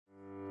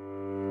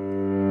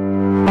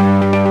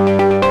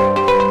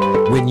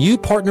When you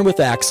partner with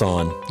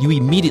Axon, you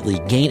immediately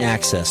gain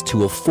access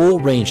to a full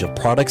range of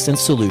products and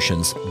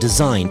solutions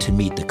designed to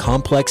meet the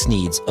complex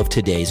needs of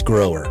today's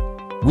grower.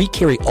 We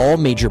carry all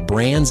major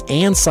brands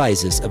and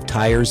sizes of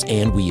tires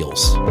and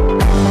wheels.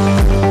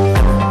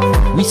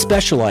 We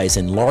specialize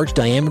in large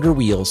diameter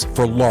wheels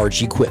for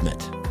large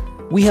equipment.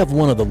 We have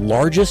one of the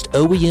largest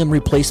OEM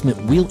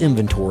replacement wheel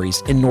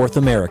inventories in North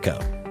America.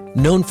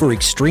 Known for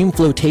extreme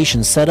flotation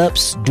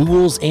setups,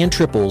 duals, and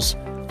triples,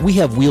 we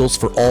have wheels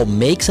for all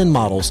makes and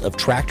models of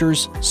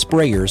tractors,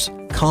 sprayers,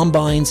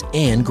 combines,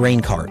 and grain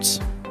carts.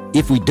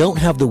 If we don't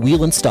have the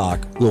wheel in stock,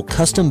 we'll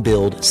custom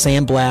build,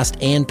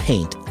 sandblast, and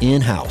paint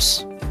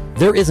in-house.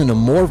 There isn't a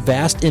more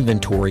vast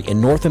inventory in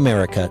North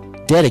America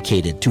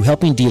dedicated to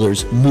helping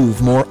dealers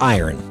move more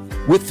iron.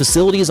 With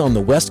facilities on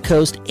the West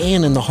Coast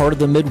and in the heart of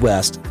the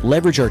Midwest,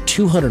 leverage our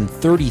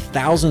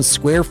 230,000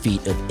 square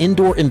feet of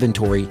indoor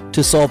inventory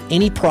to solve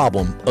any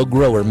problem a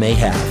grower may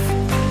have.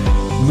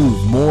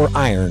 Move more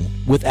iron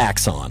with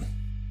Axon.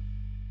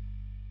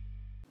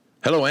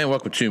 Hello and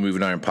welcome to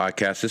Moving Iron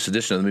Podcast. This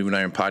edition of the Moving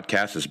Iron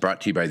Podcast is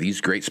brought to you by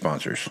these great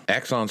sponsors.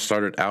 Axon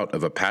started out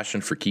of a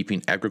passion for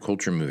keeping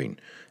agriculture moving.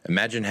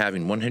 Imagine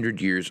having 100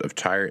 years of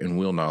tire and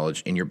wheel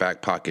knowledge in your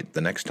back pocket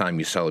the next time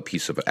you sell a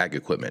piece of ag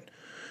equipment.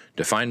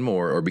 To find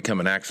more or become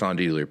an Axon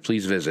dealer,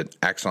 please visit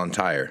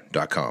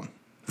axontire.com.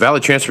 Valley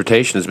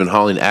Transportation has been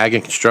hauling ag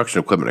and construction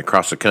equipment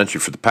across the country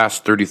for the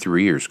past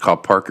 33 years. Call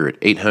Parker at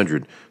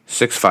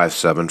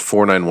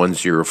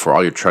 800-657-4910 for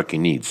all your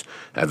trucking needs.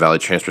 At Valley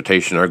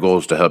Transportation, our goal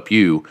is to help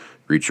you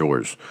reach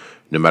yours.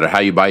 No matter how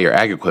you buy your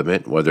ag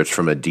equipment, whether it's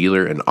from a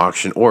dealer, an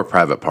auction, or a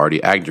private party,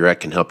 AgDirect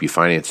can help you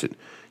finance it.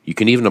 You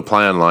can even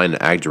apply online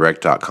at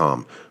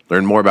agdirect.com.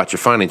 Learn more about your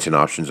financing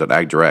options at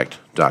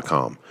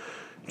agdirect.com.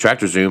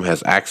 TractorZoom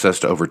has access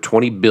to over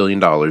 $20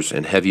 billion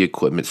in heavy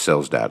equipment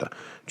sales data.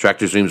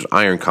 TractorZoom's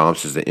Iron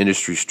Comps is the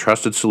industry's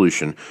trusted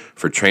solution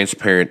for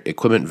transparent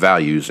equipment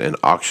values and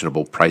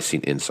auctionable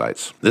pricing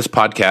insights. This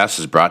podcast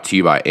is brought to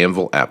you by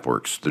Anvil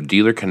AppWorks. The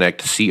Dealer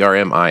Connect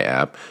CRMI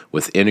app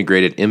with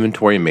integrated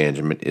inventory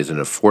management is an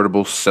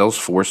affordable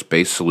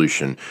Salesforce-based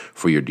solution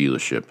for your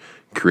dealership.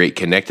 Create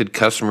connected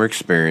customer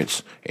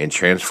experience and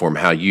transform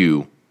how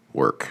you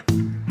work.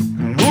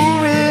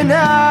 Moving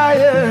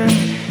higher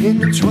in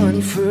the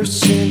 21st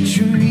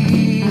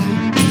century.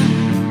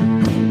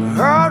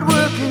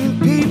 Hard-working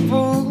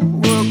people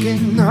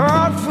working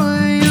hard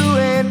for you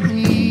and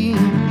me.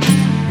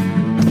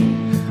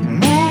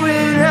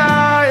 Moving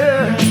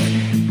higher,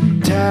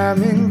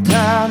 time and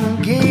time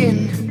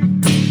again.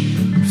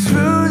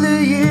 Through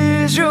the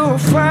years you'll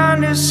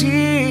find us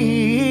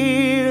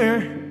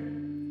here.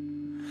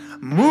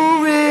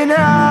 Moving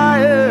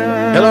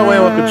higher. Hello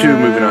and welcome to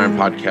Moving Iron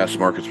Podcast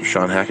Markets with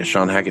Shawn Hackett.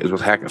 Shawn Hackett is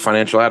with Hackett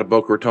Financial out of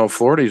Boca Raton,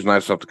 Florida. He's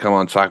nice enough to come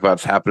on and talk about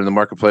what's happening in the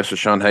marketplace. So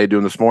Shawn, how you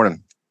doing this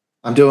morning?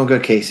 I'm doing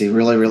good, Casey.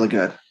 Really, really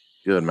good.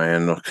 Good,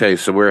 man. Okay,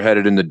 so we're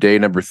headed into day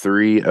number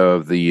 3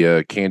 of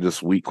the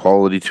Kansas Wheat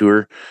Quality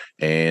Tour,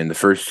 and the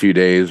first 2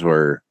 days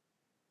were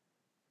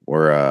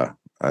I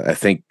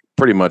think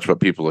pretty much what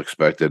people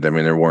expected. I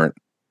mean, there weren't,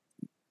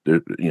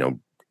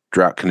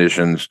 drought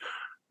conditions,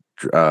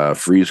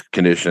 freeze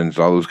conditions,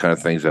 all those kind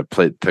of things that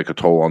took a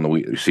toll on the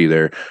wheat you see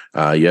there.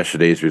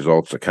 Yesterday's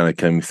results that kind of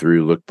came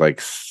through looked like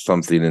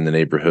something in the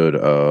neighborhood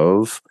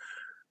of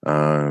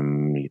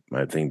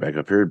my thing back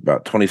up here,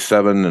 about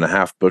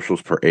 27.5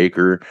 bushels per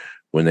acre.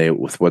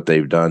 With what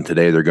they've done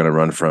today, they're going to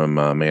run from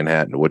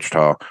Manhattan to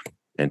Wichita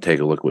and take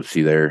a look.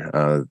 See there.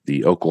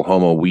 The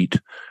Oklahoma Wheat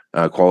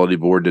Quality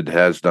Board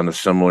has done a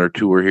similar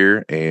tour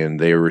here, and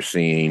they were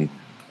seeing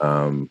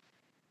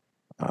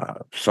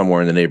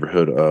somewhere in the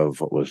neighborhood of,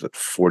 what was it,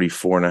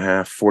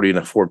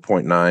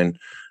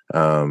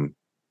 40.9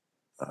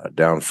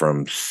 down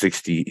from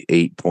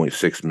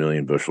 68.6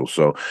 million bushels.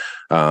 So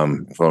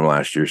from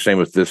last year, same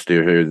with this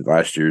year here.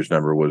 Last year's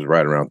number was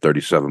right around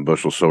 37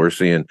 bushels. So we're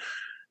seeing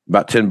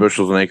about 10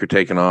 bushels an acre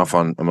taken off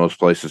on most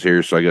places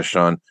here. So I guess,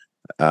 Shawn,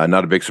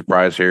 not a big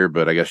surprise here,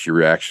 but I guess your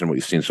reaction, what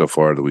you've seen so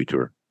far of the wheat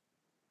tour.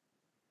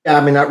 Yeah,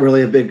 I mean, not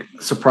really a big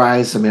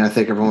surprise. I mean, I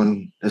think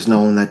everyone has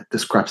known that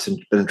this crop's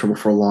been in trouble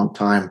for a long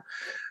time.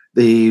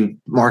 The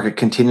market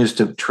continues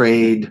to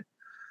trade,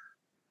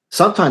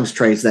 sometimes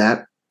trades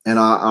that, and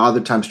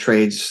other times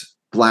trades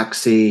Black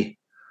Sea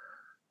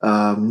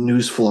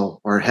news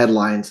flow or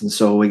headlines. And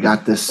so we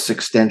got this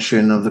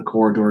extension of the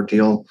corridor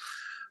deal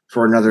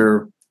for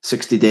another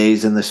 60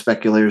 days, and the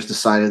speculators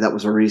decided that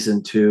was a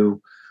reason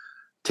to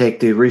take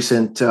the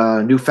recent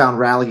newfound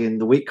rally in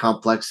the wheat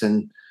complex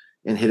and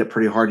hit it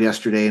pretty hard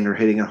yesterday, and they're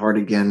hitting it hard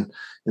again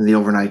in the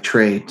overnight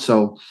trade.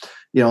 So,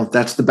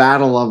 that's the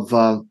battle of,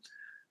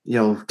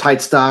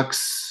 tight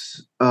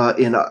stocks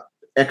in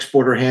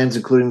exporter hands,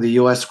 including the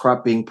U.S.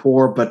 crop being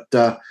poor, but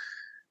at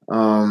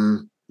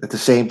the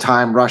same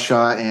time,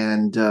 Russia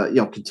and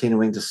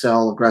continuing to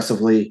sell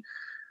aggressively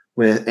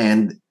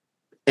and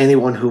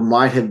anyone who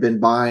might have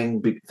been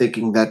buying,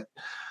 thinking that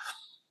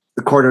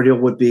the corridor deal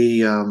would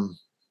be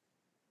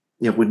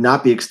would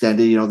not be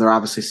extended. They're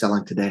obviously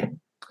selling today.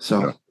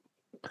 So,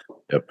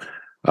 yep.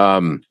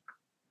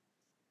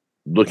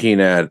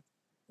 Looking at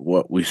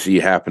what we see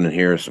happening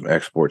here is some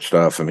export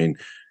stuff. I mean,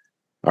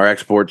 our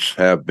exports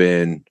have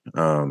been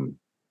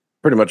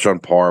pretty much on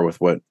par with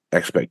what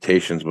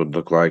expectations would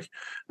look like.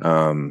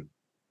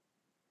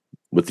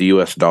 With the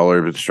U.S.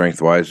 dollar, but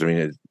strength-wise, I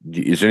mean,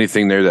 is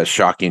anything there that's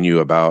shocking you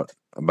about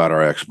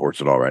our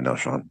exports at all right now,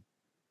 Shawn?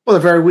 Well,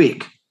 they're very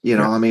weak.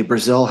 I mean,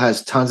 Brazil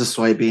has tons of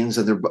soybeans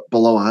and they're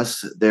below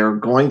us. They're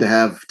going to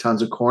have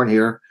tons of corn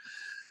here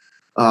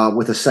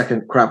with a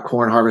second crop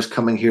corn harvest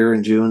coming here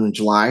in June and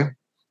July.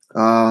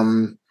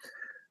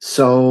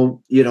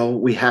 So,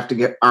 we have to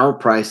get our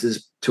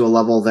prices to a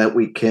level that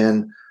we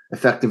can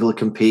effectively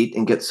compete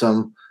and get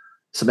some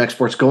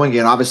exports going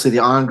again. Obviously, the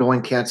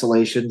ongoing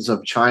cancellations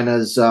of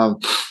China's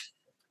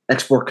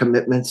export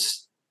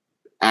commitments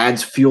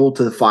adds fuel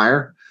to the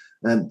fire.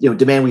 And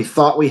demand we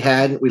thought we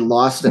had, we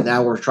lost, and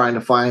now we're trying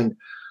to find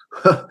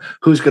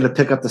who's going to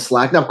pick up the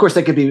slack. Now, of course,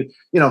 they could be,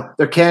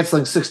 they're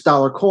canceling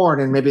 $6 corn,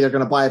 and maybe they're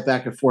going to buy it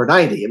back at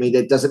 $4.90. I mean,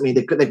 it doesn't mean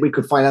we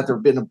could find out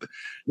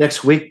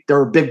next week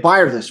they're a big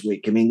buyer this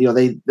week. I mean,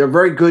 they're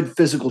very good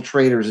physical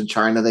traders in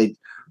China. They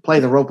play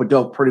the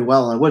rope-a-dope pretty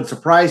well, and it wouldn't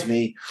surprise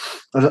me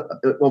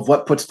of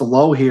what puts the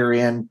low here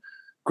in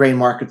grain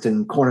markets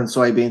and corn and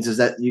soybeans is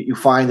that you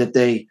find that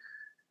they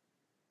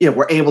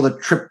were able to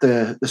trip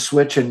the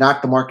switch and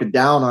knock the market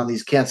down on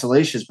these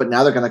cancellations, but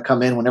now they're going to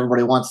come in when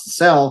everybody wants to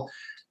sell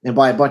and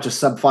buy a bunch of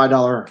sub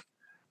 $5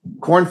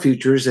 corn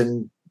futures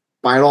and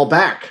buy it all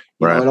back.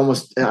 Right. I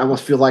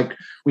almost feel like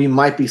we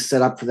might be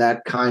set up for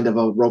that kind of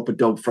a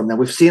rope-a-dope from them.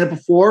 We've seen it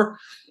before,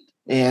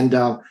 and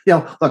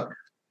look,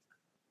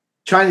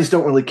 Chinese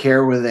don't really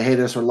care whether they hate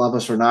us or love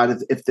us or not.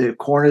 If the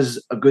corn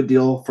is a good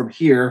deal from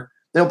here,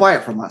 they'll buy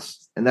it from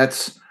us. And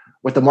that's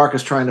what the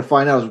market's trying to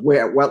find out is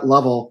at what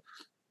level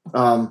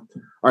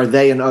are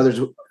they and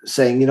others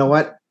saying, you know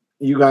what,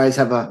 you guys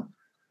have a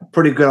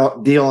pretty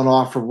good deal and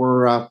offer.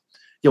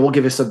 We'll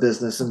give you some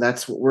business. And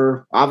that's what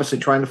we're obviously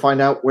trying to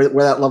find out where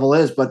that level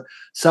is. But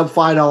sub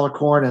 $5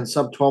 corn and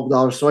sub $12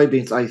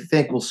 soybeans, I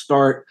think will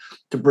start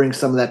to bring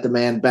some of that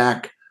demand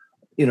back.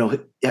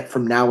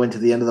 From now into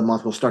the end of the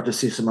month, we'll start to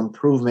see some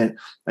improvement.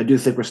 I do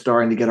think we're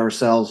starting to get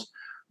ourselves,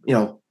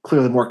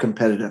 clearly more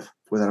competitive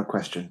without a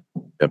question.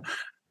 Yep. All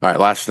right.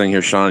 Last thing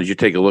here, Shawn, as you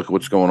take a look at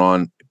what's going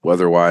on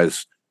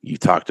weather-wise, you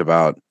talked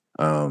about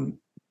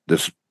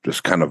this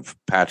kind of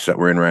patch that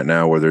we're in right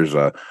now where there's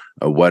a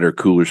wetter,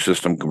 cooler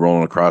system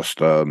rolling across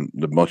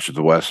much of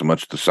the west and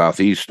much of the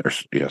southeast.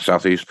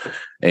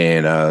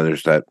 And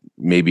there's that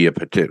maybe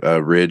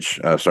a ridge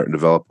starting to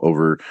develop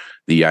over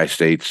the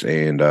I-states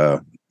and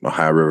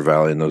Ohio River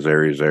Valley in those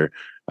areas there.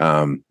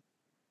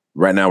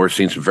 Right now, we're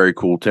seeing some very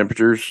cool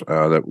temperatures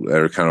that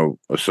are kind of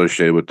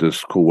associated with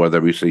this cool weather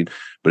we've seen.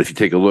 But if you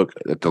take a look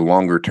at the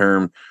longer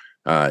term,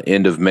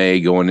 end of May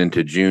going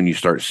into June, you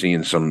start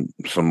seeing some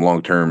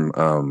long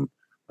term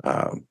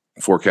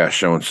forecast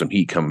showing some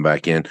heat coming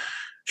back in.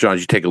 Shawn,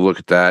 as you take a look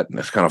at that, and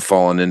that's kind of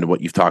falling into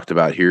what you've talked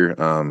about here.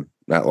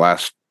 That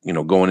last,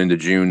 going into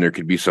June, there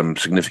could be some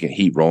significant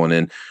heat rolling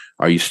in.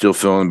 Are you still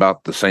feeling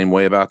about the same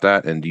way about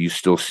that? And do you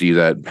still see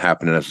that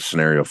happening as a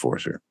scenario for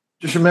us here?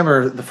 Just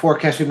remember the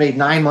forecast we made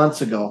 9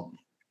 months ago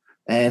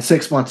and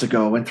 6 months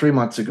ago and 3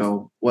 months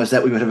ago was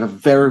that we would have a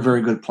very,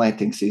 very good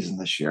planting season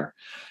this year.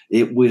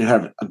 It would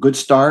have a good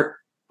start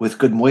with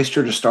good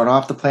moisture to start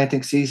off the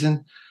planting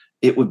season.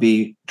 It would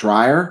be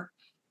drier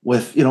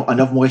with,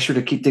 enough moisture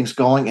to keep things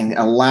going and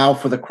allow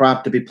for the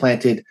crop to be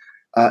planted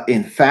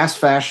in fast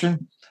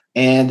fashion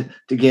and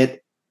to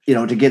get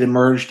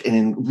emerged and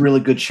in really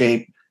good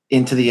shape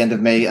into the end of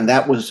May. And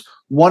that was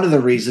one of the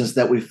reasons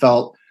that we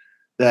felt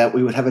that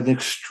we would have an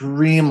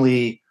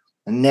extremely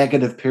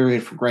negative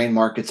period for grain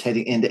markets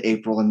heading into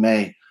April and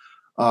May.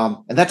 And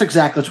that's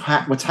exactly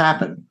what's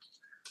happened.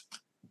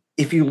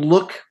 If you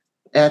look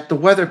at the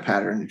weather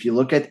pattern, if you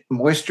look at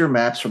moisture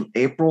maps from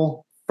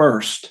April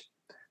 1st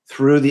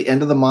through the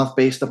end of the month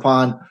based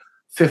upon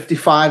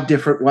 55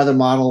 different weather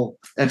model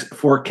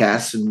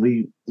forecasts, and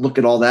we look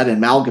at all that and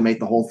amalgamate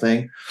the whole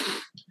thing,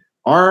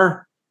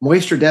 our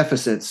moisture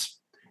deficits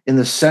in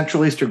the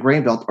Central Eastern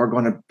grain belt are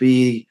going to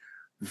be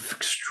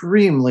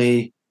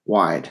extremely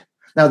wide.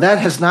 Now, that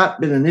has not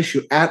been an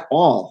issue at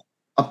all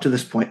up to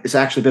this point. It's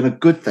actually been a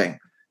good thing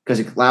because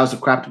it allows the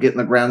crop to get in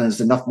the ground and there's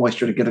enough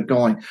moisture to get it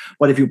going.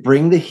 But if you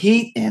bring the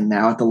heat in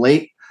now in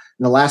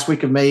the last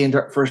week of May and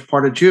the first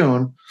part of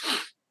June,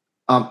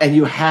 and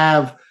you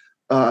have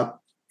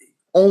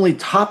only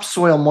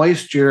topsoil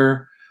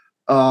moisture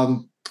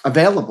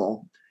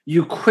available,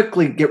 you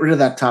quickly get rid of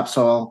that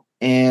topsoil.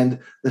 And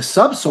the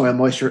subsoil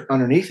moisture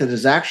underneath it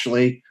is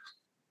actually,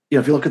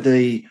 if you look at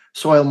the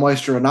soil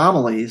moisture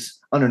anomalies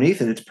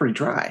underneath it, it's pretty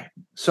dry.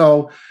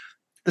 So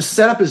the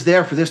setup is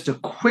there for this to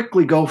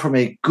quickly go from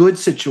a good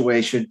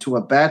situation to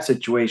a bad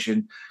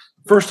situation.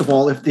 First of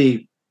all, if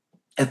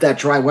that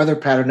dry weather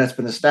pattern that's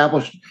been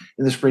established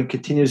in the spring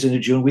continues into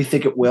June, we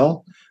think it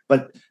will.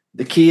 But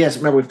the key, as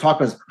remember we've talked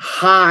about, is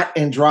hot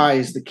and dry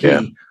is the key.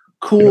 Yeah.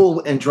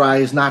 Cool and dry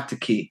is not the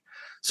key.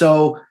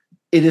 So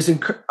it is.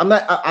 I'm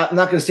not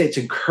going to say it's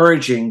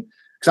encouraging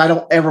because I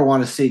don't ever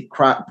want to see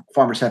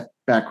farmers have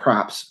bad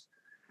crops.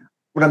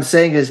 what I'm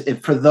saying is,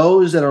 if for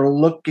those that are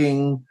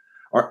looking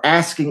or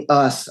asking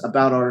us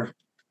about our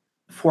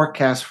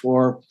forecast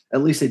for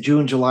at least a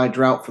June, July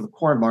drought for the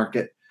corn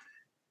market,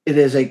 it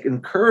is an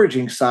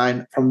encouraging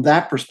sign from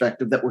that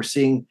perspective that we're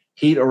seeing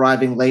heat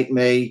arriving late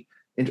May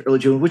into early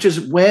June, which is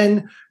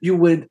when you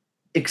would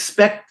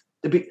expect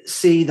to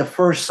see the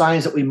first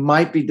signs that we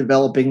might be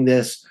developing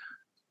this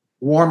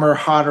warmer,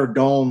 hotter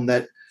dome,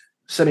 that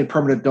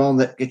semi-permanent dome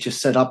that gets you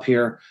set up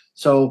here.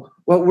 So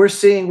what we're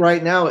seeing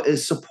right now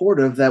is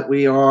supportive that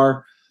we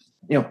are,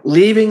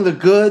 leaving the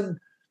good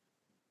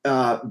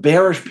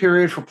bearish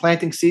period for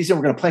planting season.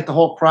 We're going to plant the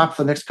whole crop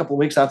for the next couple of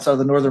weeks outside of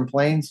the northern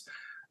plains.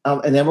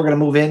 And then we're going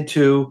to move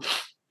into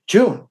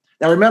June.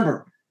 Now,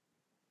 remember,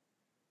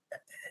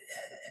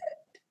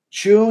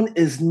 June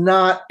is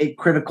not a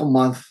critical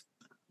month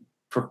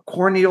for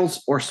corn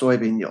yields or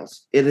soybean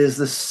yields. It is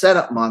the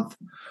setup month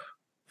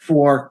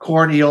for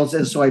corn yields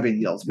and soybean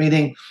yields,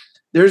 meaning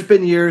there's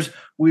been years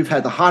we've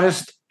had the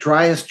hottest,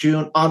 driest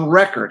June on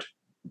record,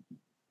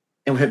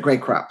 and we've had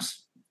great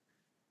crops.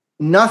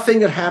 Nothing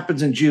that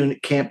happens in June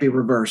can't be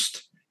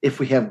reversed if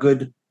we have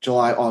good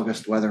July,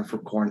 August weather for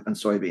corn and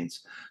soybeans.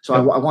 So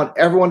I want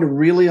everyone to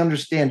really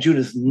understand June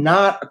is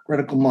not a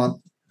critical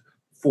month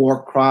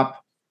for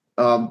crop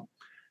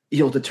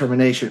yield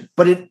determination,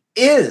 but it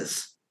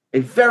is a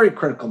very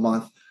critical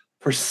month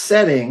for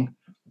setting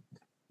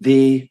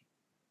the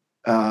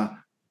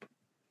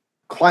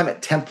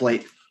climate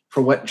template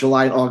for what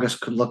July and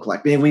August could look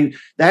like. I mean,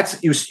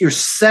 you're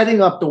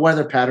setting up the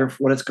weather pattern for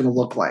what it's going to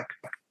look like,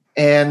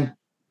 and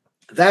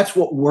that's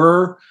what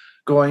we're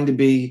going to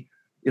be.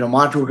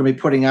 Monty, we're going to be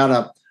putting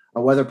out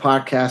a weather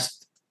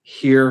podcast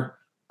here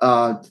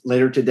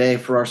later today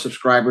for our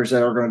subscribers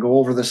that are going to go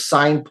over the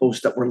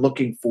signpost that we're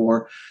looking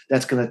for.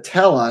 That's going to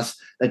tell us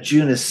that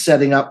June is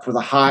setting up for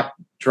the hot,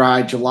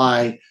 dry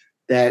July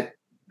that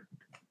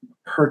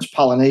hurts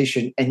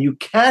pollination, and you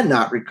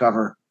cannot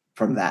recover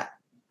from that.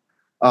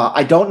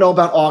 I don't know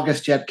about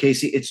August yet,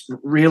 Casey. It's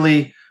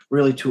really,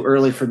 really too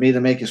early for me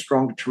to make a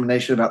strong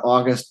determination about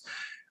August.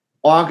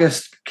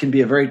 August can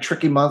be a very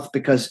tricky month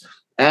because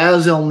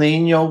as El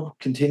Nino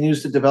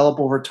continues to develop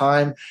over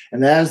time,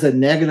 and as the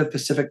negative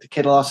Pacific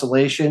Decadal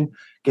Oscillation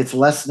gets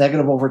less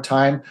negative over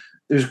time,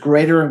 there's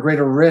greater and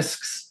greater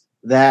risks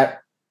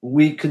that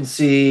we can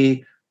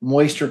see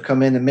moisture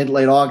come in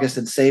mid-late August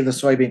and save the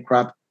soybean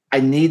crop. I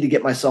need to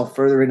get myself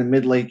further into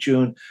mid-late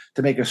June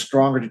to make a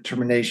stronger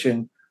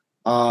determination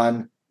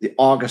on the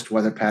August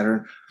weather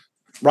pattern.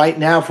 Right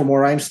now, from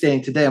where I'm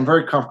staying today, I'm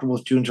very comfortable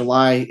with June,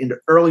 July into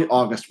early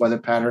August weather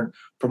pattern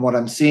from what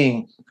I'm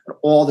seeing,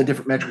 all the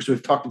different metrics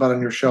we've talked about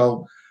on your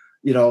show,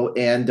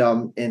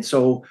 and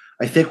so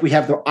I think we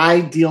have the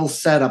ideal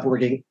setup. We're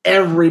getting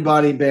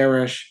everybody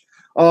bearish.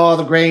 Oh,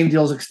 the grain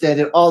deal's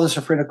extended. All the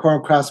safrinha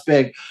corn crop's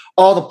big.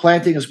 All the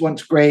planting is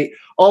once great.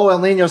 Oh, El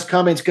Nino's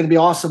coming. It's going to be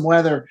awesome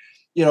weather.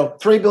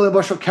 3 billion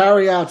bushel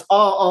carryouts.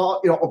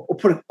 We're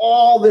putting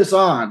all this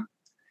on,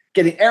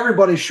 getting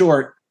everybody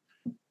short.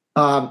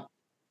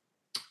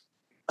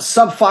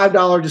 Sub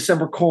 $5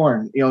 December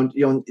corn. You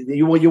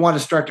want to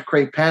start to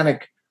create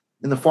panic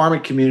in the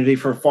farming community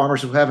for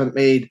farmers who haven't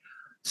made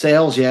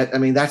sales yet. I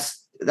mean,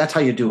 that's how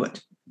you do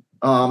it.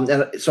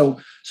 And so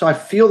I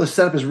feel the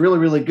setup is really,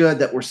 really good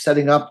that we're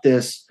setting up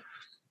this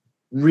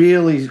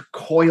really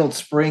coiled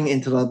spring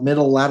into the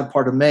latter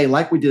part of May,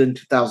 like we did in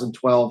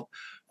 2012,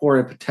 for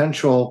a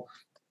potential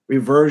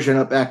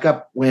reversion back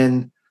up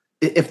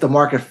if the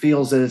market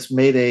feels that it's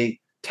made a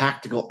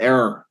tactical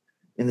error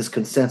in this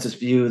consensus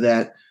view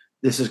that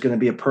this is going to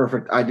be a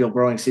perfect ideal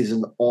growing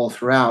season all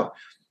throughout.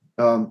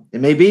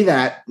 It may be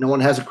that no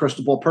one has a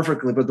crystal ball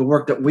perfectly, but the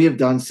work that we have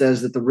done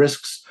says that the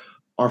risks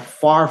are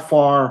far,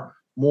 far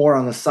more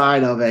on the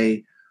side of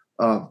a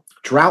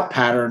drought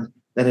pattern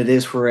than it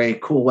is for a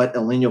cool, wet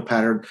El Nino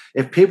pattern.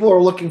 If people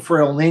are looking for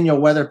El Nino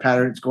weather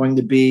pattern, it's going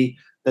to be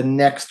the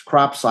next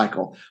crop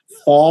cycle.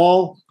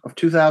 Fall of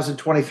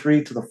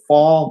 2023 to the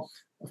fall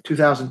of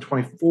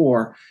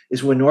 2024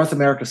 is when North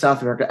America,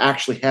 South America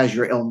actually has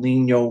your El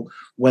Nino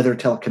weather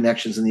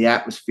teleconnections in the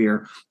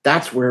atmosphere.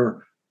 That's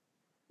where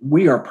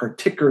we are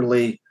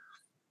particularly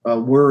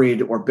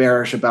worried or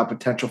bearish about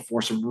potential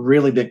for some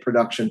really big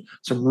production,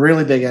 some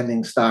really big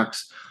ending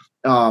stocks,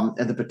 and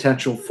the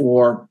potential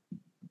for,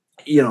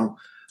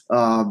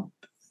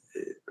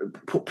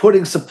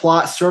 putting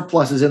supply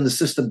surpluses in the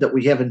system that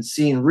we haven't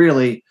seen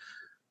really,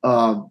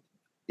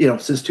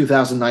 since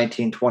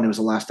 2019-20 was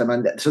the last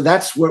time. So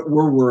that's what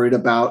we're worried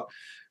about,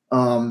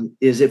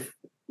 is if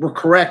we're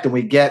correct and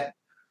we get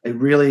a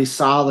really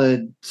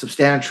solid,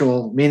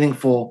 substantial,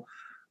 meaningful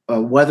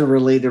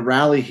weather-related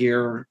rally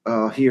here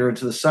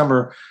into the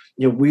summer,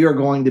 we are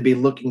going to be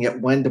looking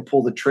at when to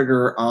pull the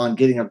trigger on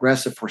getting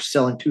aggressive for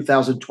selling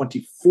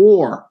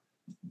 2024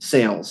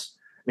 sales.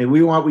 I mean,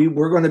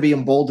 we're going to be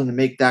emboldened to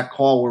make that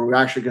call where we're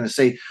actually going to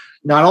say,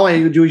 not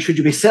only should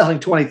you be selling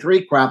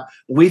 23 crop,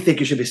 we think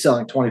you should be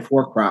selling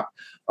 24 crop,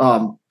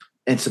 and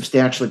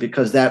substantially,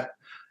 because that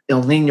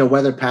El Nino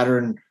weather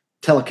pattern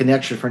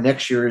teleconnection for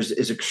next year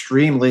is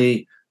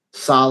extremely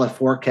solid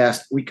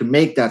forecast. We can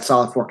make that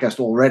solid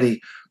forecast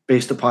already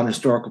based upon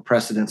historical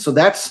precedent. So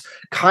that's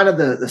kind of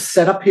the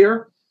setup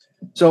here.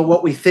 So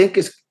what we think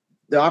is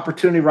the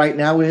opportunity right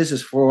now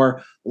is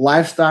for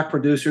livestock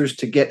producers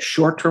to get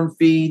short-term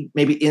feed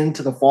maybe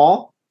into the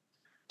fall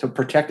to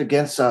protect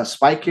against a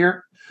spike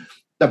here.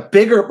 The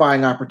bigger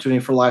buying opportunity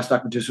for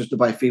livestock producers to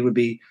buy feed would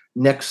be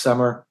next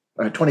summer,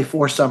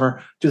 24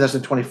 summer,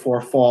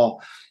 2024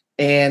 fall.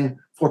 And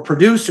for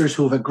producers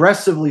who have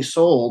aggressively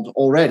sold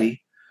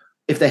already,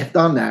 if they have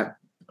done that,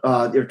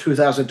 their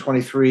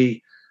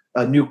 2023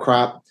 new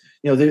crop,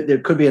 there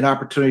could be an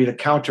opportunity to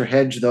counter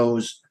hedge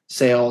those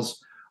sales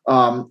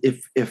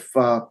if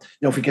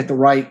we get the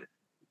right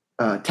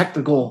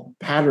technical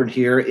pattern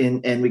here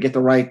and we get the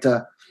right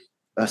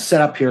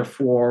setup here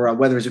for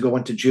weather as we go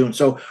into June.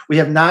 So we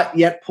have not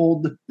yet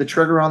pulled the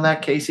trigger on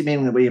that, Casey.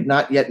 Meaning we have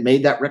not yet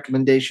made that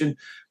recommendation,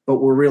 but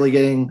we're really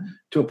getting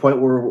to a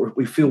point where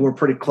we feel we're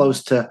pretty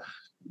close to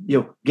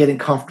getting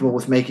comfortable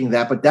with making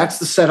that. But that's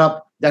the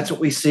setup. That's what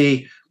we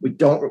see.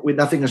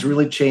 Nothing has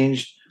really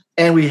changed,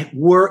 and we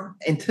were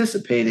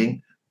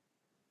anticipating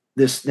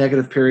this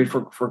negative period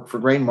for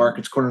grain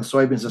markets, corn and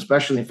soybeans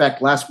especially. In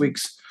fact, last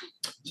week's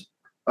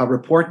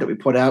report that we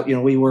put out,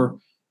 we were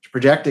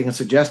projecting and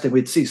suggesting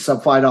we'd see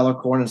sub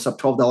 $5 corn and sub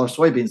 $12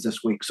 soybeans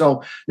this week.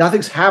 So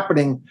nothing's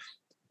happening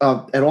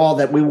at all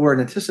that we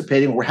weren't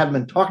anticipating or haven't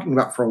been talking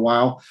about for a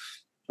while.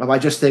 I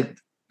just think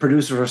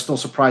producers are still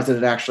surprised that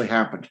it actually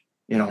happened.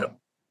 Yep.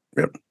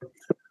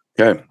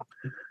 Okay.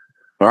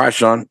 All right,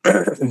 Shawn.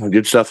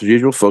 Good stuff as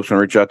usual. Folks want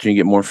to reach out to you and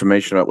get more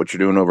information about what you're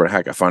doing over at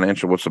Hackett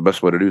Financial. What's the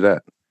best way to do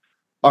that?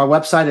 Our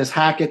website is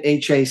Hackett,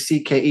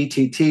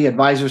 Hackett,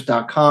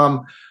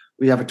 advisors.com.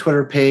 We have a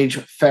Twitter page,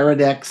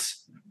 Faradex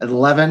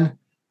 11.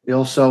 We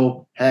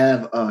also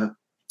have a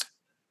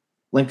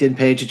LinkedIn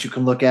page that you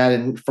can look at.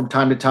 And from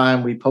time to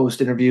time, we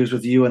post interviews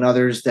with you and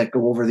others that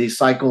go over these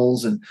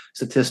cycles and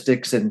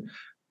statistics and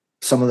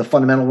some of the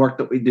fundamental work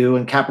that we do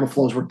and capital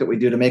flows work that we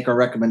do to make our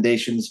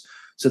recommendations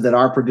so that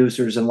our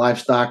producers and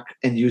livestock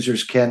end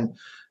users can,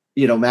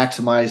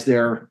 maximize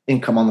their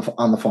income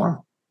on the farm.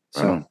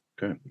 So,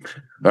 okay.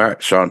 All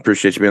right, Shawn,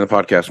 appreciate you being on the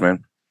podcast,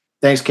 man.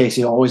 Thanks,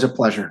 Casey. Always a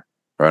pleasure.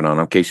 Right on.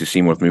 I'm Casey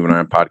Seymour with Moving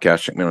Iron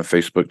Podcast. Check me out on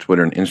Facebook,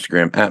 Twitter, and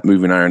Instagram at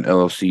Moving Iron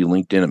LLC,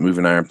 LinkedIn at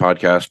Moving Iron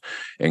Podcast,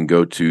 and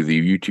go to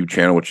the YouTube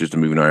channel, which is the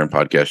Moving Iron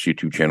Podcast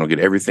YouTube channel. Get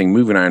everything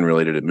Moving Iron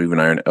related at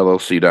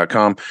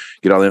movingironllc.com.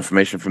 Get all the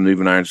information from the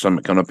Moving Iron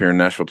Summit coming up here in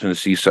Nashville,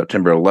 Tennessee,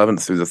 September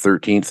 11th through the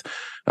 13th.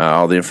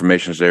 All the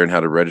information is there and how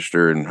to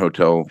register and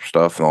hotel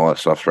stuff and all that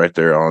stuff's right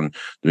there on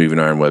the Moving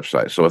Iron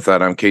website. So with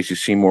that, I'm Casey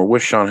Seymour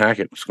with Shawn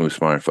Hackett. Smooth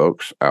Smiling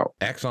folks, out.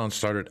 Axon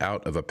started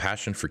out of a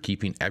passion for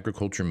keeping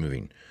agriculture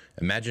moving.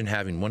 Imagine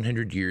having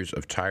 100 years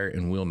of tire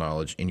and wheel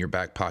knowledge in your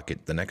back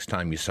pocket the next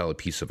time you sell a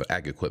piece of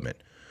ag equipment.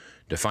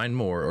 To find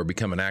more or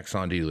become an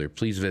Axon dealer,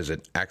 please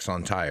visit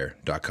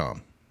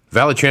axontire.com.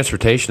 Valley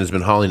Transportation has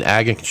been hauling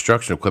ag and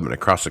construction equipment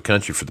across the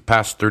country for the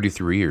past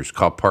 33 years.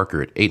 Call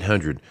Parker at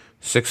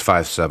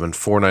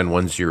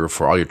 800-657-4910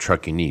 for all your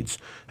trucking needs.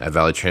 At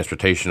Valley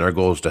Transportation, our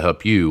goal is to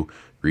help you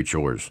reach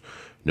yours.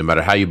 No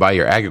matter how you buy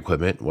your ag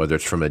equipment, whether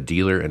it's from a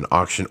dealer, an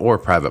auction, or a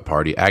private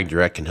party,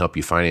 AgDirect can help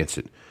you finance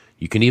it.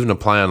 You can even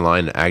apply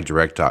online at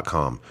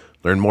agdirect.com.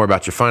 Learn more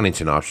about your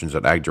financing options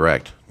at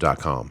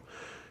agdirect.com.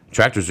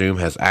 TractorZoom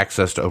has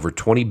access to over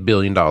 $20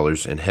 billion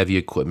in heavy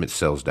equipment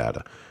sales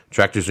data.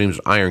 TractorZoom's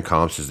Iron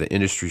Comps is the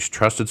industry's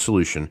trusted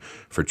solution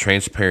for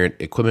transparent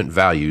equipment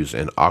values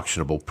and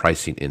auctionable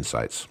pricing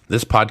insights.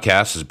 This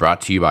podcast is brought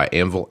to you by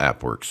Anvil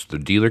AppWorks. The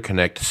Dealer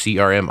Connect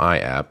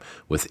CRMI app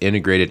with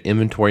integrated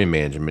inventory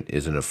management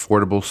is an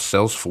affordable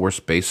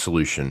Salesforce-based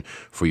solution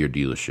for your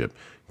dealership.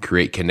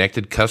 Create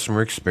connected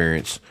customer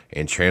experience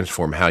and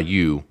transform how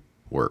you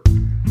work.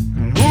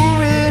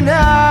 Moving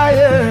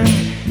higher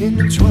in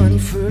the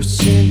 21st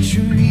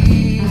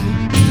century.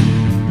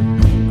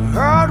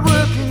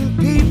 Hard-working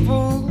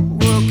people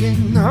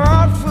working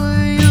hard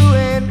for you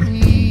and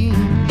me.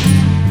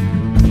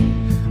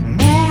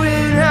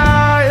 Moving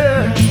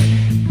higher,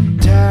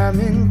 time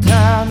and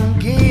time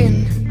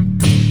again.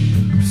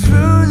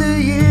 Through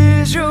the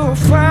years you'll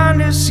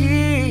find us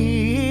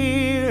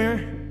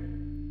here.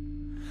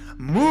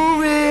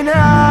 Moving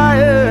higher.